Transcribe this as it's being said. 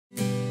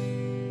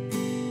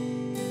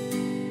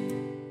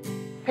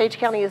Page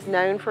County is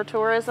known for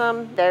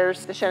tourism.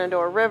 There's the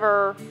Shenandoah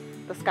River,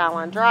 the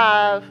Skyline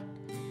Drive.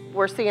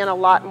 We're seeing a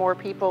lot more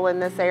people in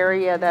this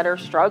area that are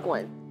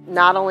struggling.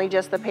 Not only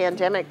just the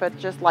pandemic, but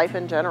just life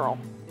in general.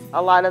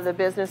 A lot of the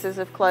businesses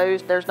have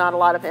closed. There's not a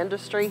lot of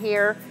industry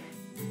here.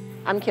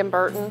 I'm Kim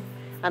Burton.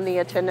 I'm the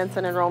Attendance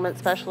and Enrollment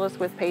Specialist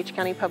with Page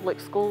County Public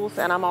Schools,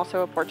 and I'm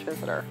also a Porch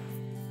Visitor.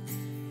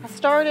 I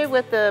started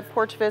with the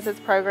Porch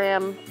Visits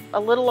program a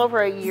little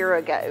over a year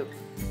ago.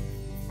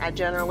 I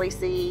generally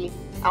see,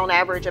 on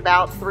average,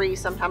 about 3,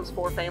 sometimes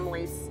 4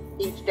 families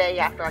each day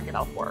after I get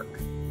off work.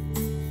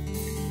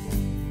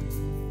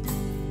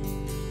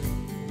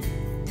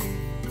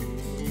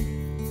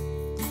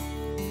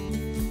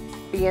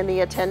 Being the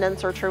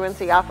attendance or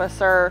truancy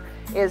officer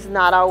is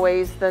not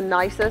always the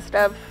nicest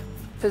of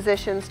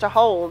positions to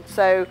hold,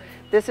 so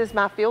this is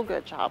my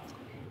feel-good job.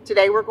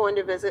 Today we're going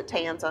to visit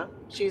Tanza.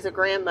 She's a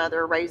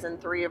grandmother raising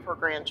 3 of her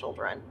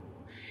grandchildren.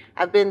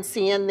 I've been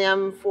seeing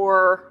them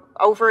for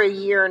over a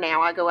year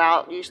now. I go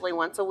out usually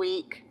once a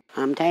week.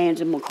 I'm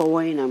Tanza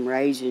McCoy, and I'm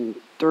raising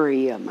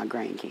 3 of my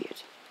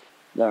grandkids.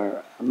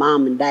 Their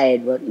mom and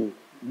dad wasn't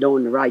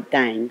doing the right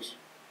things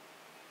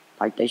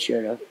like they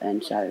should have,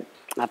 and so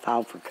I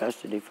filed for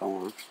custody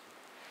for them.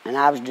 And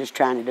I was just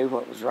trying to do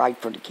what was right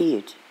for the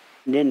kids.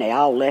 And then they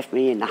all left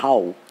me in the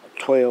hole,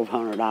 a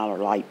 $1,200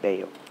 light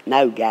bill,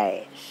 no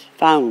gas,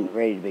 phone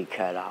ready to be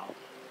cut off,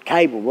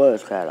 cable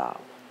was cut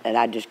off, and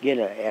I just get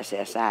a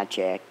SSI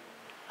check.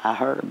 I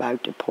heard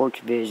about the Porch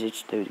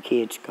Visits through the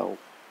kids' school.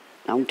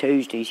 On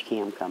Tuesdays,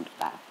 Kim comes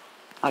by.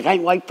 I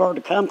can't wait for her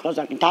to come because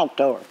I can talk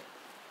to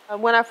her.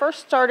 When I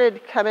first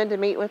started coming to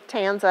meet with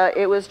Tanza,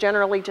 it was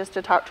generally just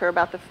to talk to her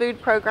about the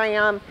food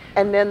program.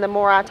 And then the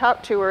more I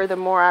talked to her, the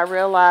more I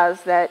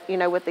realized that, you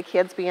know, with the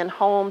kids being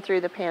home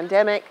through the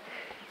pandemic,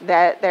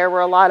 that there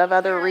were a lot of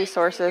other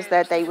resources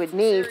that they would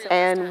need.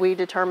 And we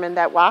determined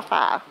that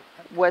Wi-Fi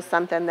was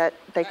something that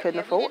they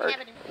couldn't afford.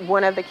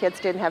 One of the kids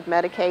didn't have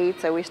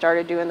Medicaid, so we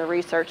started doing the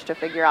research to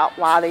figure out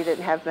why they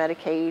didn't have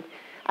Medicaid.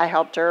 I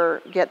helped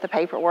her get the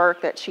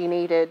paperwork that she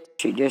needed.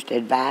 She just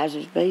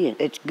advises me.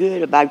 It's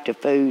good about the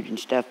food and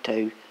stuff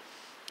too,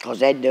 because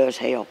that does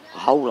help a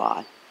whole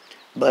lot.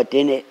 But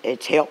then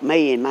it's helped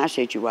me in my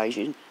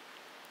situation,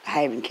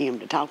 having Kim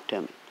to talk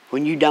to me.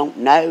 When you don't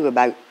know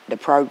about the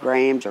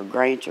programs or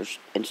grants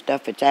and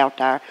stuff that's out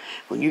there,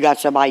 when you got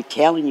somebody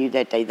telling you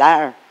that they're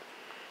there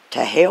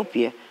to help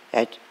you,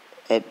 it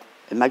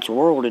makes a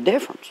world of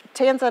difference.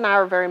 Tanza and I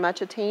are very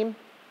much a team.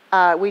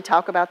 We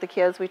talk about the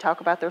kids, we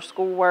talk about their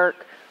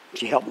schoolwork.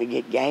 She helped me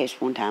get gas.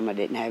 One time I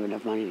didn't have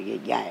enough money to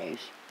get gas.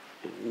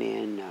 And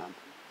then,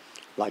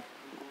 like,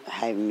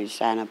 having me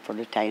sign up for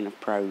the TANF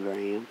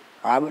program,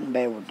 or I wouldn't be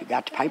able to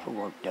get the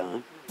paperwork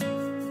done.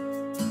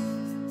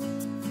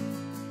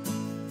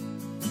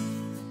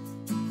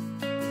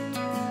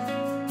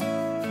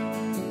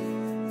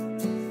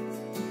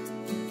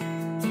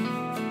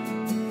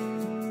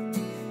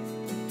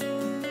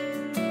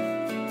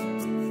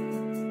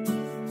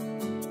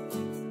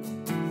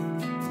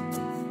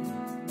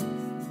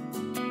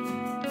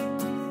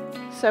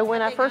 So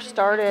when I first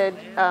started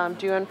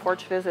doing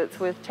Porch Visits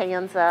with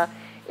Tanza,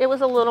 it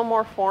was a little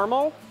more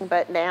formal,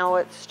 but now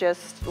it's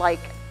just like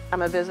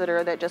I'm a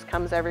visitor that just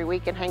comes every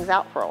week and hangs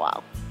out for a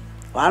while.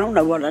 Well, I don't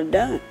know what I've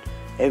done.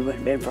 It wouldn't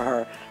have been for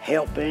her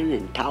helping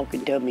and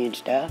talking to me and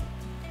stuff.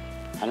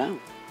 I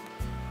don't.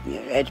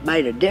 Yeah, it's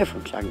made a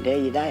difference, I can tell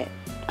you that.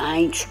 I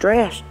ain't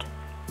stressed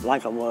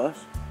like I was.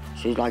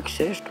 She's like a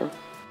sister.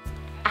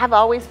 I've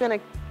always been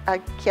a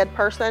kid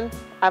person.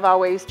 I've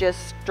always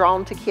just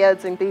drawn to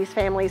kids, and these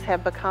families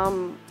have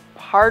become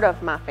part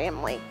of my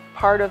family,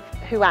 part of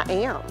who I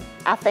am.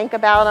 I think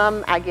about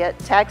them, I get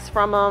texts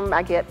from them,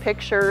 I get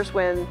pictures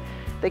when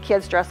the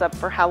kids dress up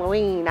for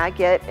Halloween, I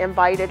get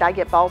invited, I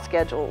get ball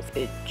schedules.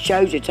 It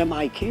shows that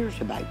somebody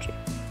cares about you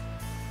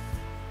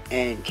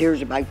and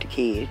cares about the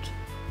kids,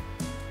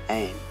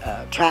 and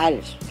try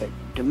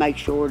to make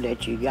sure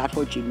that you got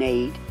what you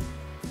need,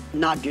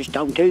 not just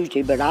on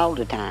Tuesday, but all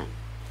the time.